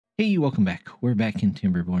Hey, welcome back. We're back in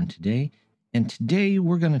Timberborn today, and today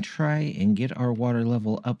we're going to try and get our water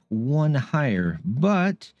level up one higher,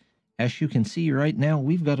 but as you can see right now,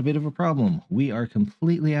 we've got a bit of a problem. We are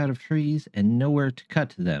completely out of trees and nowhere to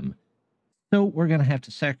cut them. So we're going to have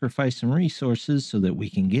to sacrifice some resources so that we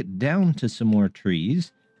can get down to some more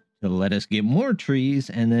trees to let us get more trees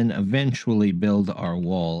and then eventually build our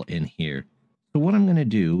wall in here. So what I'm going to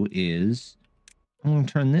do is I'm going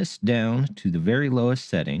to turn this down to the very lowest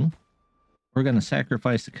setting. We're going to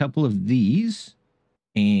sacrifice a couple of these,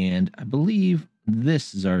 and I believe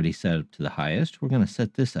this is already set up to the highest. We're going to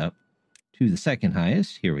set this up to the second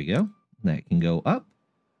highest. Here we go. That can go up,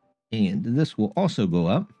 and this will also go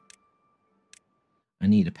up. I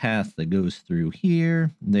need a path that goes through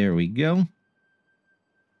here. There we go.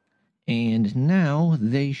 And now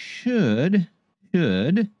they should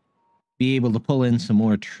be able to pull in some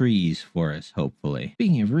more trees for us, hopefully.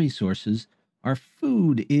 Speaking of resources, our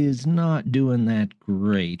food is not doing that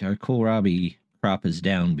great. Our kohlrabi crop is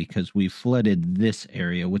down because we flooded this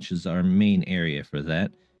area, which is our main area for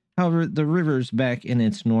that. However, the river's back in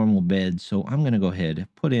its normal bed, so I'm going to go ahead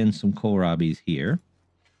and put in some kohlrabis here.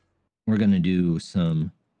 We're going to do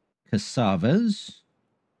some cassavas.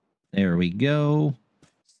 There we go.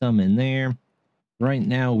 Some in there. Right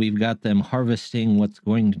now, we've got them harvesting what's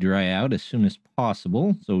going to dry out as soon as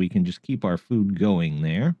possible, so we can just keep our food going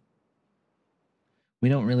there. We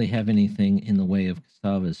don't really have anything in the way of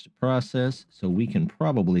cassavas to process, so we can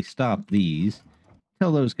probably stop these.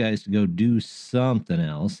 Tell those guys to go do something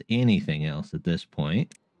else, anything else at this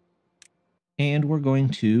point. And we're going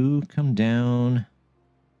to come down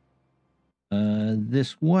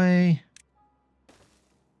this way.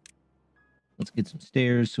 Let's get some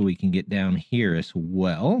stairs so we can get down here as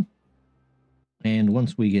well. And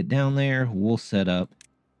once we get down there, we'll set up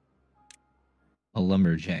a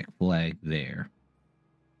lumberjack flag there.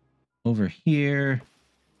 Over here,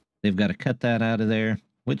 they've got to cut that out of there,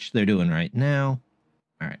 which they're doing right now.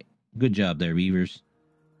 All right, good job there, beavers.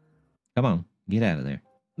 Come on, get out of there.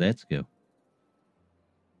 Let's go.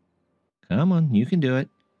 Come on, you can do it.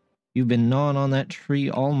 You've been gnawing on that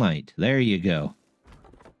tree all night. There you go.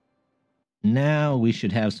 Now we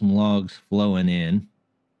should have some logs flowing in.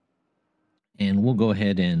 And we'll go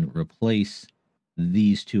ahead and replace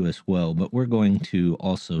these two as well. But we're going to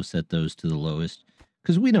also set those to the lowest,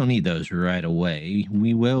 because we don't need those right away.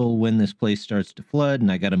 We will when this place starts to flood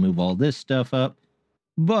and I got to move all this stuff up.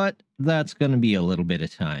 But that's going to be a little bit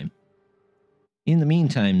of time. In the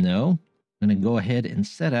meantime, though, I'm going to go ahead and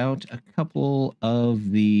set out a couple of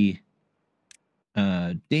the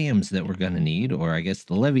dams that we're going to need, or I guess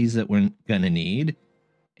the levees that we're going to need,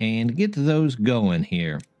 and get those going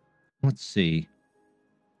here. Let's see.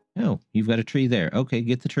 Oh, you've got a tree there. Okay,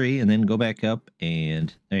 get the tree and then go back up,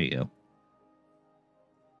 and there you go.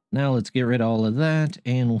 Now let's get rid of all of that,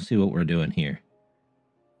 and we'll see what we're doing here.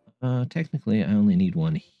 Technically, I only need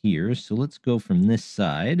one here, so let's go from this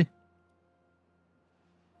side.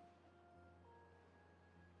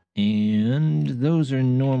 And those are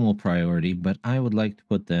normal priority, but I would like to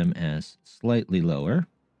put them as slightly lower.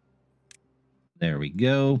 There we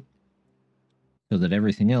go. So that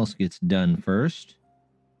everything else gets done first.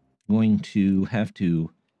 I'm going to have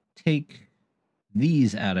to take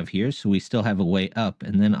these out of here so we still have a way up,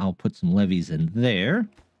 and then I'll put some levees in there.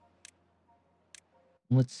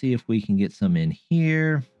 Let's see if we can get some in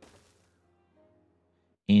here.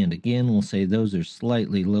 And again, we'll say those are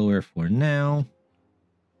slightly lower for now.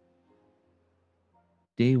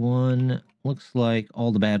 Day one, looks like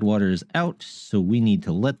all the bad water is out, so we need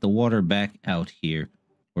to let the water back out here.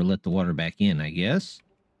 Or let the water back in, I guess.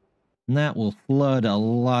 And that will flood a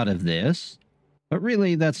lot of this. But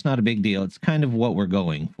really, that's not a big deal. It's kind of what we're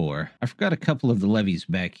going for. I forgot a couple of the levees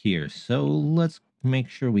back here, so let's make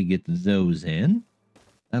sure we get those in.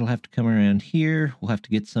 That'll have to come around here. We'll have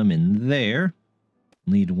to get some in there.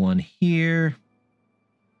 Need one here.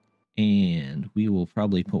 And we will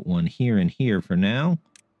probably put one here and here for now.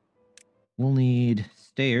 We'll need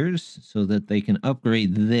stairs so that they can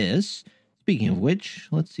upgrade this. Speaking of which,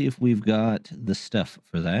 let's see if we've got the stuff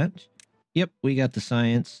for that. Yep, we got the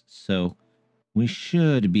science, so we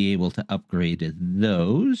should be able to upgrade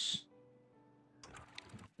those.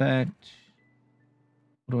 In fact,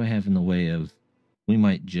 what do I have in the way of... We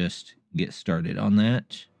might just get started on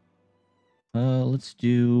that. Let's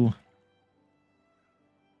do...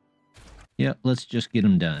 Yeah, let's just get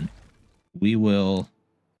them done. We will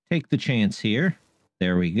take the chance here.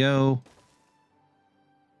 There we go.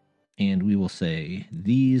 And we will say,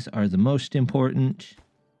 these are the most important.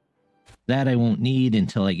 That I won't need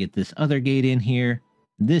until I get this other gate in here.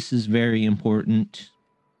 This is very important.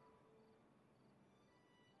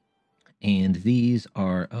 and these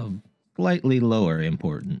are of slightly lower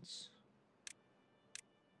importance.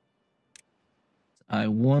 I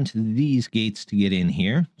want these gates to get in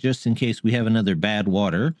here, just in case we have another bad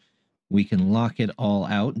water. We can lock it all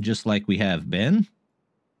out, just like we have been.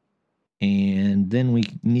 And then we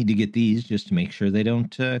need to get these just to make sure they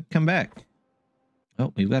don't come back.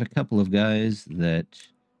 Oh, we've got a couple of guys that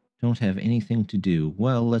don't have anything to do.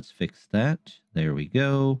 Well, let's fix that. There we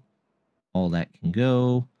go. All that can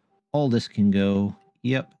go. All this can go.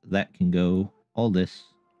 Yep, that can go. All this.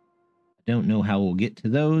 I don't know how we'll get to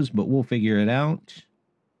those, but we'll figure it out.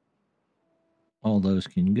 All those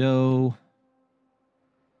can go.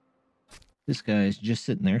 This guy's just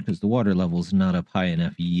sitting there because the water level's not up high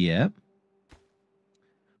enough yet.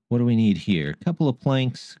 What do we need here? A couple of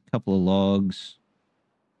planks, a couple of logs.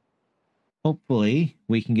 Hopefully,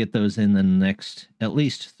 we can get those in the next at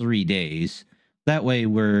least 3 days. That way,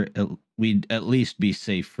 we'd at least be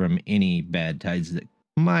safe from any bad tides that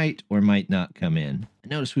might or might not come in.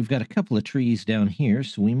 Notice we've got a couple of trees down here,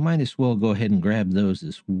 so we might as well go ahead and grab those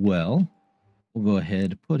as well. We'll go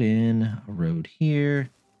ahead and put in a road here,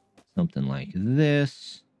 something like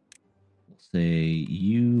this. We'll say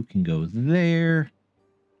you can go there.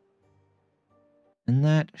 And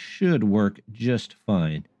that should work just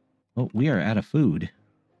fine. Oh, we are out of food.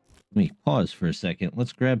 Let me pause for a second.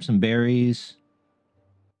 Let's grab some berries.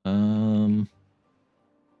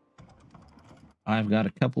 I've got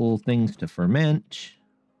a couple things to ferment.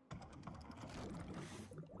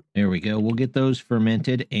 There we go. We'll get those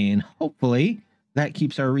fermented, and hopefully that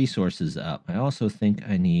keeps our resources up. I also think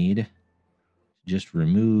I need to just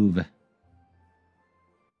remove...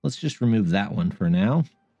 Let's just remove that one for now.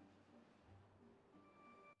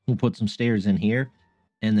 We'll put some stairs in here,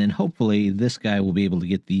 and then hopefully this guy will be able to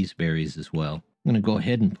get these berries as well. I'm going to go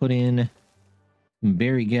ahead and put in some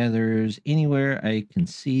berry gatherers. Anywhere I can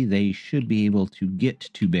see they should be able to get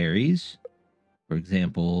to berries. For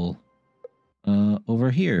example,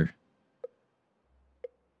 over here.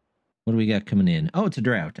 What do we got coming in? Oh, it's a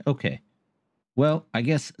drought. Okay. Well, I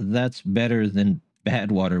guess that's better than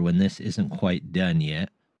bad water when this isn't quite done yet.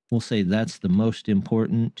 We'll say that's the most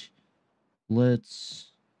important. Let's...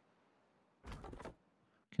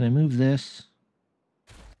 Can I move this?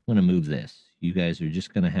 I'm going to move this. You guys are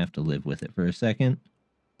just going to have to live with it for a second.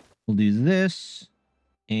 We'll do this.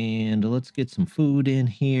 And let's get some food in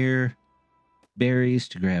here. Berries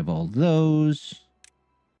to grab all those.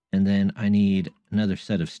 And then I need another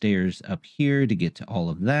set of stairs up here to get to all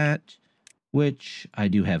of that, which I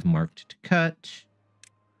do have marked to cut.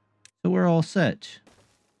 So we're all set.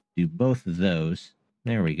 Do both of those.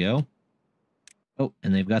 There we go. Oh,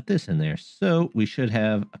 and they've got this in there. So we should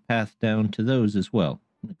have a path down to those as well.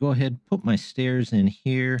 I'm going to go ahead and put my stairs in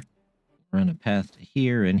here. Run a path to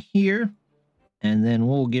here and here. And then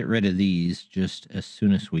we'll get rid of these just as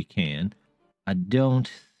soon as we can. I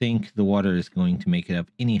don't think the water is going to make it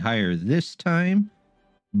up any higher this time,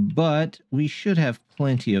 but we should have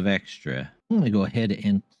plenty of extra. I'm going to go ahead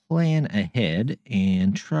and plan ahead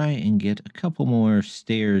and try and get a couple more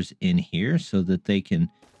stairs in here so that they can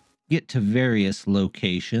get to various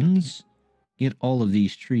locations. Get all of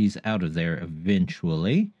these trees out of there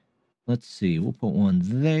eventually. Let's see, we'll put one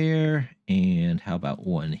there, and how about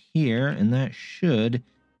one here? And that should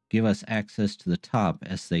give us access to the top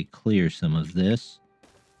as they clear some of this.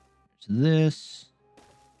 There's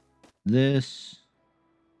this,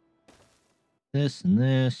 and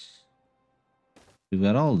this. We've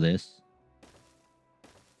got all this.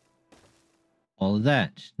 All of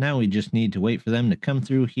that. Now we just need to wait for them to come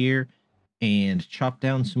through here and chop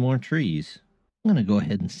down some more trees. I'm going to go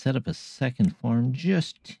ahead and set up a second farm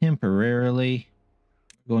just temporarily.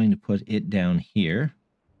 I'm going to put it down here.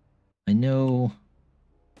 I know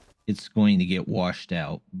it's going to get washed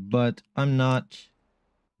out, but I'm not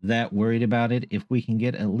that worried about it. If we can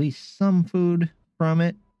get at least some food from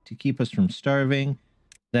it to keep us from starving,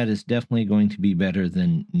 that is definitely going to be better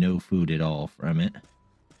than no food at all from it.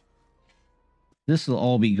 This will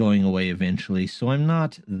all be going away eventually, so I'm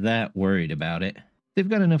not that worried about it. They've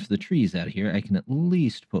got enough of the trees out here. I can at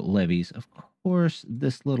least put levees. Of course,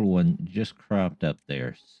 this little one just cropped up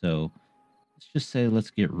there. So let's just say let's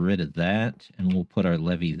get rid of that, and we'll put our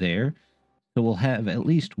levee there. So we'll have at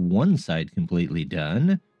least one side completely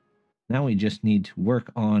done. Now we just need to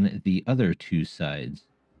work on the other two sides.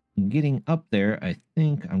 Getting up there, I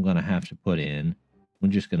think I'm going to have to put in... We're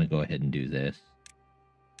just going to go ahead and do this.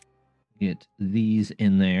 Get these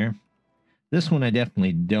in there. This one I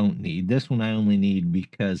definitely don't need. This one I only need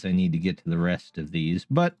because I need to get to the rest of these.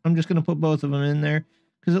 But I'm just going to put both of them in there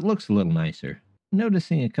because it looks a little nicer.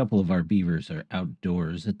 Noticing a couple of our beavers are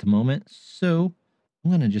outdoors at the moment. So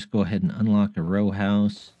I'm going to just go ahead and unlock a row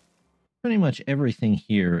house. Pretty much everything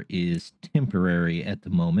here is temporary at the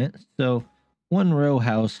moment. So one row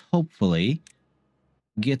house hopefully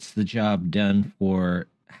gets the job done for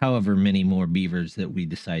however many more beavers that we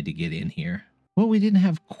decide to get in here. Well, we didn't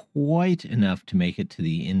have quite enough to make it to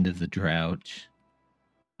the end of the drought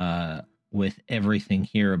with everything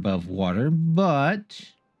here above water,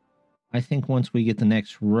 but I think once we get the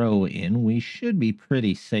next row in, we should be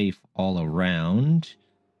pretty safe all around.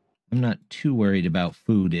 I'm not too worried about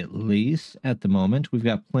food, at least at the moment. We've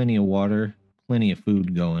got plenty of water, plenty of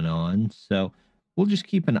food going on, so we'll just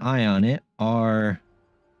keep an eye on it. Our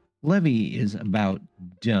levee is about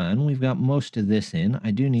done. We've got most of this in.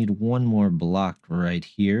 I do need one more block right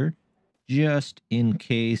here, just in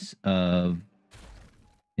case of...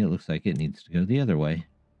 It looks like it needs to go the other way.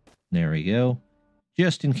 There we go.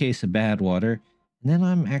 Just in case of bad water. And then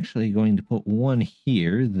I'm actually going to put one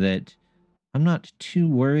here that I'm not too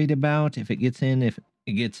worried about. If it gets in, if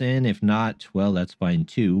it gets in. If not, well, that's fine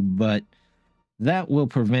too. But that will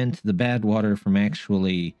prevent the bad water from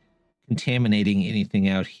actually contaminating anything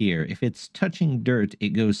out here. If it's touching dirt, it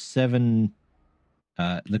goes the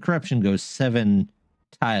corruption goes 7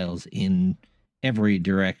 tiles in every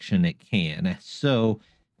direction it can. So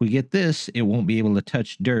if we get this, it won't be able to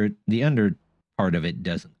touch dirt. The under part of it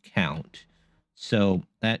doesn't count. So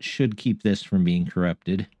that should keep this from being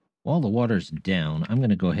corrupted. While the water's down, I'm going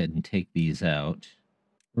to go ahead and take these out,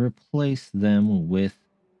 replace them with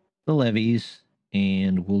the levees,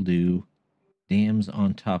 and we'll do dams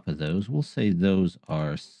on top of those. We'll say those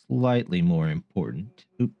are slightly more important.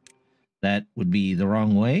 Oop, that would be the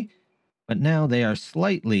wrong way. But now they are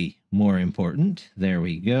slightly more important. There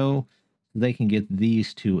we go. They can get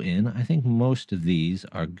these two in. I think most of these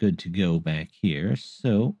are good to go back here.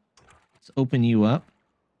 So let's open you up,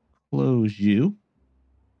 close you.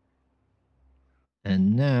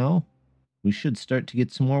 And now we should start to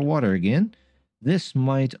get some more water again. This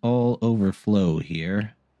might all overflow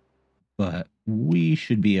here, but we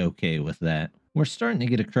should be okay with that. We're starting to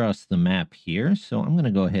get across the map here, so I'm going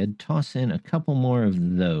to go ahead, toss in a couple more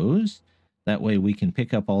of those. That way we can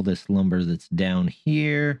pick up all this lumber that's down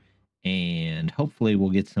here, and hopefully we'll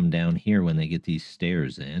get some down here when they get these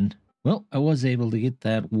stairs in. Well, I was able to get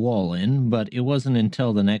that wall in, but it wasn't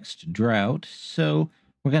until the next drought, so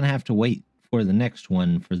we're going to have to wait for the next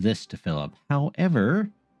one for this to fill up. However,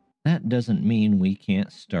 that doesn't mean we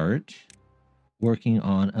can't start working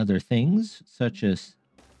on other things, such as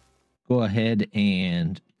go ahead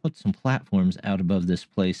and put some platforms out above this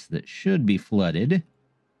place that should be flooded.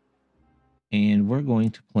 And we're going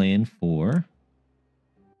to plan for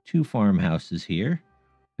 2 farmhouses here.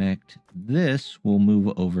 In fact, this will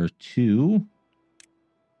move over to...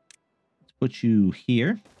 Let's put you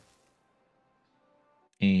here.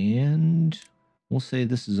 And we'll say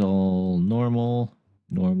this is all normal,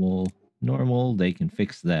 normal, normal. They can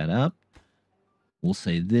fix that up. We'll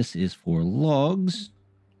say this is for logs.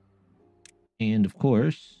 And of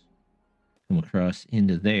course, come across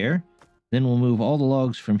into there. Then we'll move all the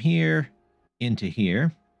logs from here into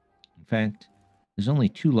here. In fact, there's only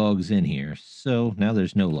 2 logs in here. So now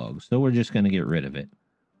there's no logs. So we're just going to get rid of it.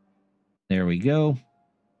 There we go.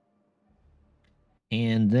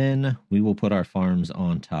 And then we will put our farms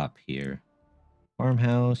on top here.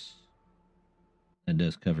 Farmhouse. That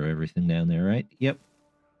does cover everything down there, right? Yep.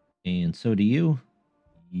 And so do you.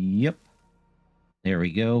 Yep. There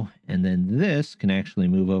we go. And then this can actually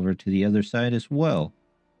move over to the other side as well.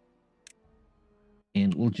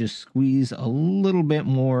 And we'll just squeeze a little bit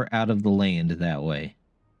more out of the land that way.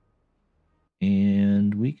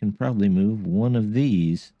 And we can probably move one of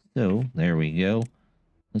these. So there we go.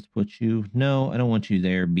 Let's put you... No, I don't want you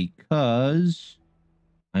there because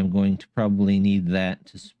I'm going to probably need that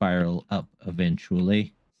to spiral up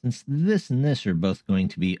eventually. Since this and this are both going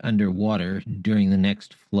to be underwater during the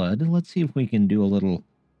next flood, let's see if we can do a little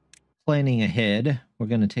planning ahead. We're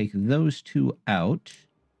going to take those 2 out,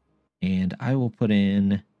 and I will put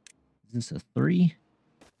in... Is this a 3?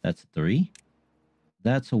 That's a 3.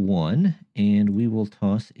 That's a 1, and we will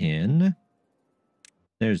toss in...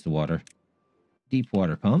 There's the water. Deep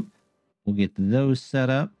water pump. We'll get those set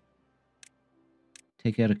up.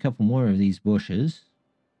 Take out a couple more of these bushes.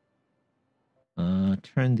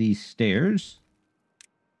 Turn these stairs.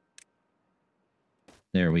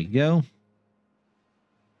 There we go.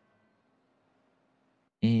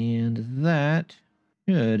 And that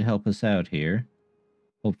should help us out here.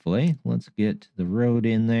 Hopefully. Let's get the road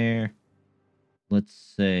in there. Let's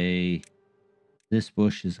say this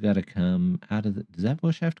bush has got to come out of the... Does that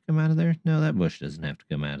bush have to come out of there? No, that bush doesn't have to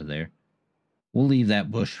come out of there. We'll leave that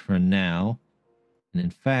bush for now. And in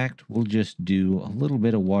fact, we'll just do a little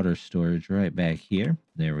bit of water storage right back here.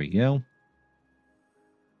 There we go.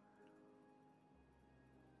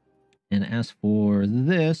 And as for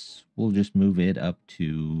this, we'll just move it up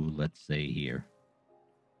to, let's say, here.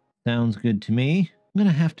 Sounds good to me. I'm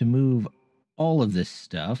going to have to move all of this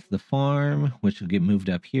stuff. The farm, which will get moved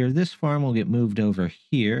up here. This farm will get moved over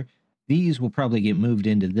here. These will probably get moved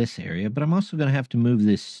into this area, but I'm also going to have to move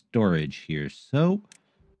this storage here. So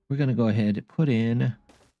we're going to go ahead and put in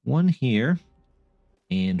one here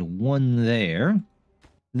and one there.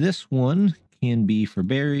 This one can be for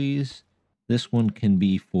berries. This one can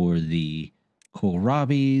be for the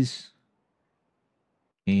kohlrabies.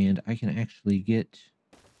 And I can actually get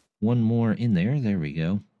one more in there. There we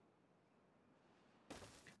go.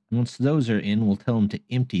 Once those are in, we'll tell them to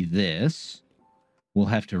empty this. We'll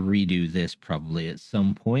have to redo this probably at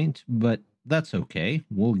some point, but that's okay.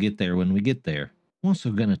 We'll get there when we get there. I'm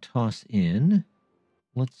also going to toss in,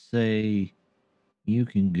 let's say you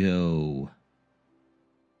can go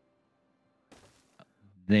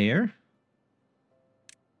there.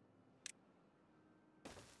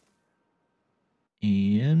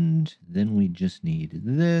 And then we just need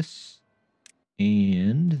this.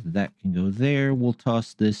 And that can go there. We'll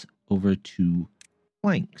toss this over to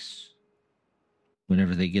planks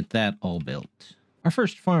whenever they get that all built. Our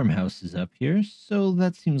first farmhouse is up here, so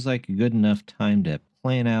that seems like a good enough time to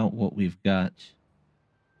plan out what we've got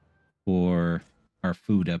for our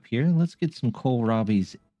food up here. Let's get some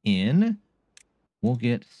kohlrabies in. We'll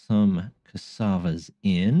get some cassavas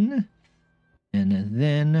in. And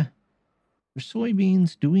then for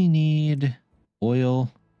soybeans, do we need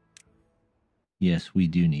oil? Yes, we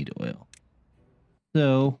do need oil.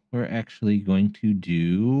 So we're actually going to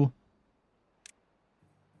do...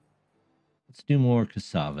 Let's do more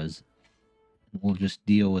cassavas. We'll just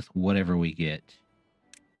deal with whatever we get.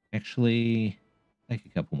 Actually, like a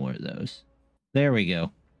couple more of those. There we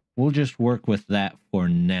go. We'll just work with that for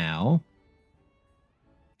now.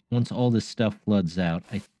 Once all this stuff floods out,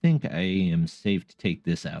 I think I am safe to take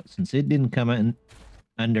this out. Since it didn't come in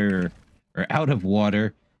under or out of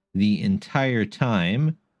water the entire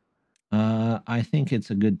time, I think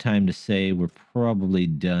it's a good time to say we're probably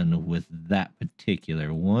done with that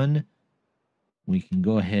particular one. We can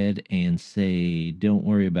go ahead and say, don't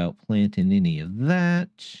worry about planting any of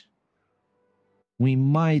that. We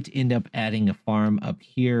might end up adding a farm up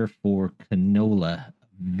here for canola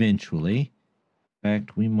eventually. In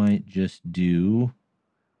fact, we might just do...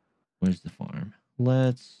 Where's the farm?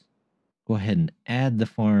 Let's go ahead and add the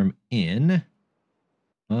farm in.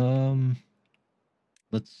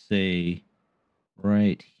 Let's say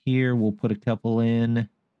right here we'll put a couple in.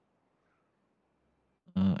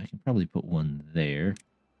 I can probably put one there.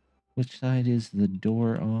 Which side is the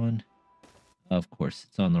door on? Of course,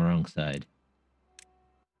 it's on the wrong side.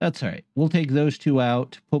 That's all right. We'll take those two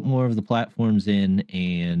out, put more of the platforms in,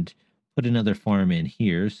 and put another farm in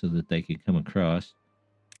here so that they could come across.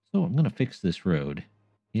 So I'm going to fix this road.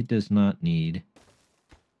 It does not need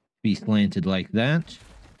to be slanted like that.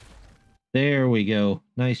 There we go.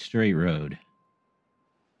 Nice straight road.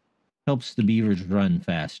 Helps the beavers run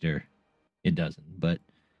faster. It doesn't, but,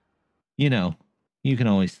 you know, you can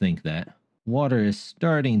always think that. Water is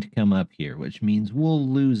starting to come up here, which means we'll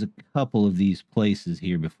lose a couple of these places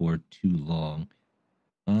here before too long.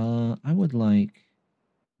 I would like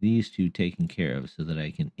these two taken care of so that I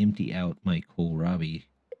can empty out my kohlrabi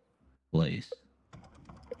place.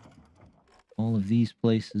 All of these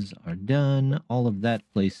places are done. All of that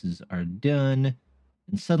places are done.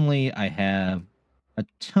 And suddenly I have a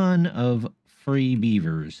ton of free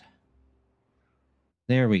beavers.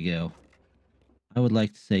 There we go. I would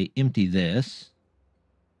like to say empty this.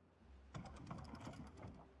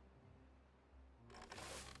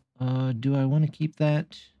 Do I want to keep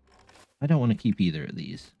that? I don't want to keep either of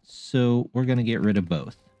these. So we're going to get rid of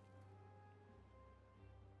both.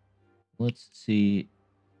 Let's see.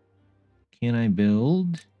 Can I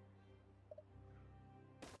build?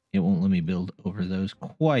 It won't let me build over those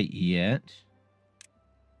quite yet.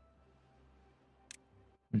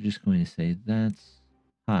 We're just going to say that's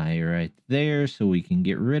high right there so we can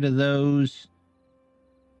get rid of those.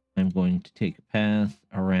 I'm going to take a path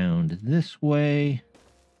around this way.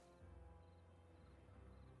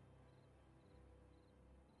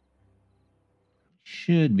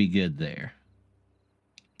 Should be good there.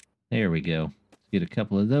 There we go. Let's get a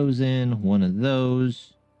couple of those in. One of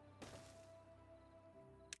those.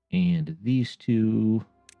 And these two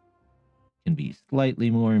can be slightly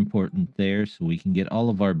more important there so we can get all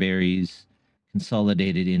of our berries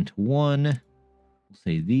consolidated into one. We'll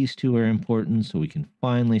say these two are important so we can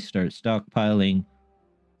finally start stockpiling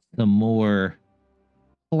some more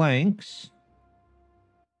planks.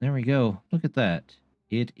 There we go. Look at that.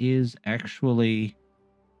 It is actually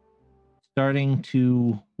starting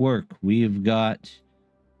to work. We've got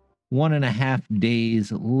 1.5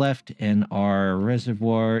 days left, and our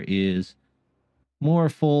reservoir is more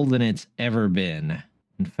full than it's ever been.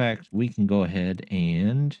 In fact, we can go ahead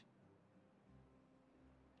and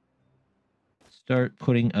start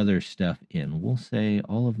putting other stuff in. We'll say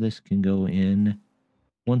all of this can go in.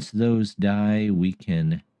 Once those die, we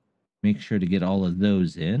can make sure to get all of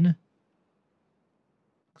those in.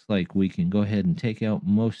 Looks like we can go ahead and take out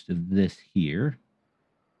most of this here.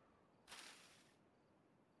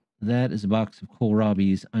 That is a box of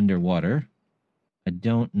kohlrabies underwater. I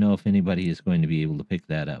don't know if anybody is going to be able to pick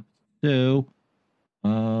that up. So,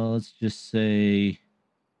 let's just say,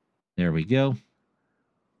 there we go.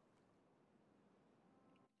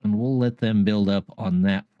 And we'll let them build up on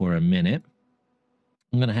that for a minute.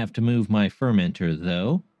 I'm going to have to move my fermenter,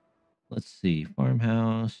 though. Let's see,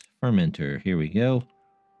 farmhouse, fermenter, here we go.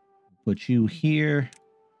 Put you here.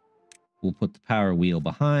 We'll put the power wheel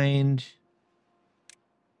behind.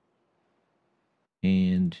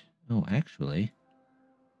 And, oh, actually,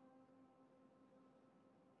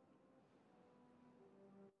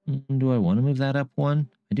 do I want to move that up one?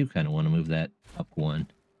 I do kind of want to move that up one.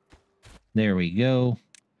 There we go.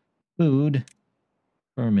 Food.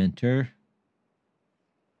 Fermenter.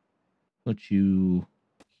 Put you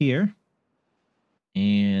here.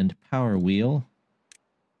 And power wheel.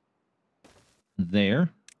 There.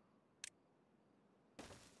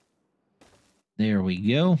 There we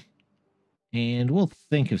go. And we'll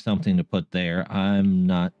think of something to put there. I'm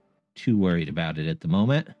not too worried about it at the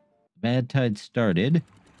moment. Bad tide started.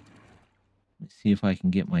 Let's see if I can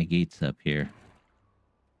get my gates up here.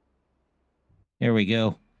 There we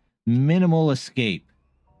go. Minimal escape.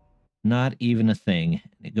 Not even a thing.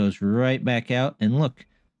 It goes right back out. And look,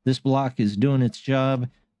 this block is doing its job.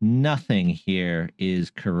 Nothing here is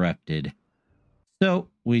corrupted. So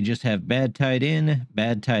we just have bad tide in,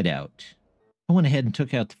 bad tide out. I went ahead and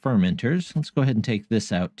took out the fermenters. Let's go ahead and take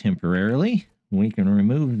this out temporarily. We can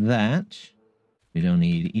remove that. We don't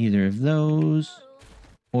need either of those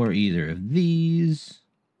or either of these.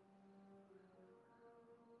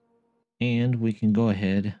 And we can go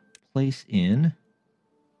ahead, place in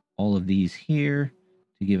all of these here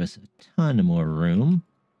to give us a ton more room.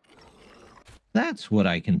 That's what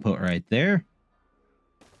I can put right there.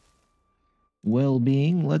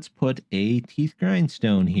 Well-being, let's put a teeth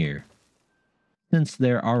grindstone here. Since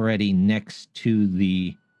they're already next to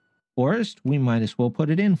the forest, we might as well put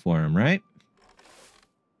it in for them, right?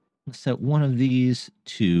 Let's set one of these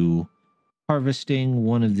to harvesting,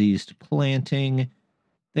 one of these to planting.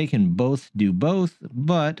 They can both do both,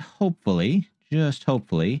 but hopefully, just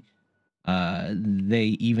hopefully, they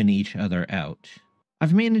even each other out.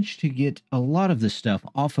 I've managed to get a lot of the stuff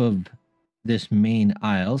off of this main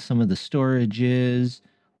aisle, some of the storages,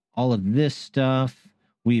 all of this stuff.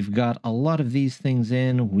 We've got a lot of these things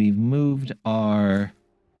in. We've moved our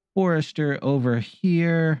forester over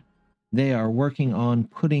here. They are working on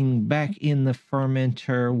putting back in the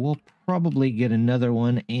fermenter. We'll probably get another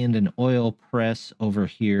one and an oil press over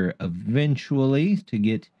here eventually to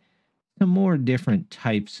get some more different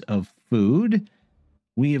types of food.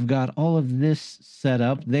 We have got all of this set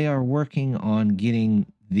up. They are working on getting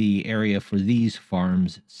the area for these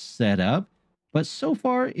farms set up. But so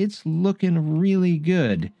far, it's looking really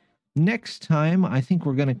good. Next time, I think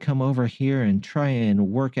we're going to come over here and try and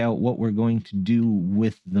work out what we're going to do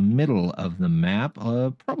with the middle of the map.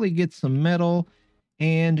 Probably get some metal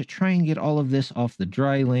and try and get all of this off the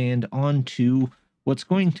dry land onto what's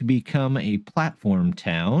going to become a platform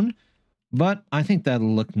town. But I think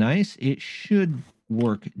that'll look nice. It should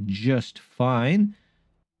work just fine.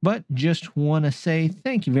 But just want to say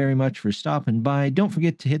thank you very much for stopping by. Don't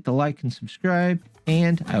forget to hit the like and subscribe,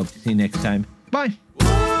 and I hope to see you next time. Bye!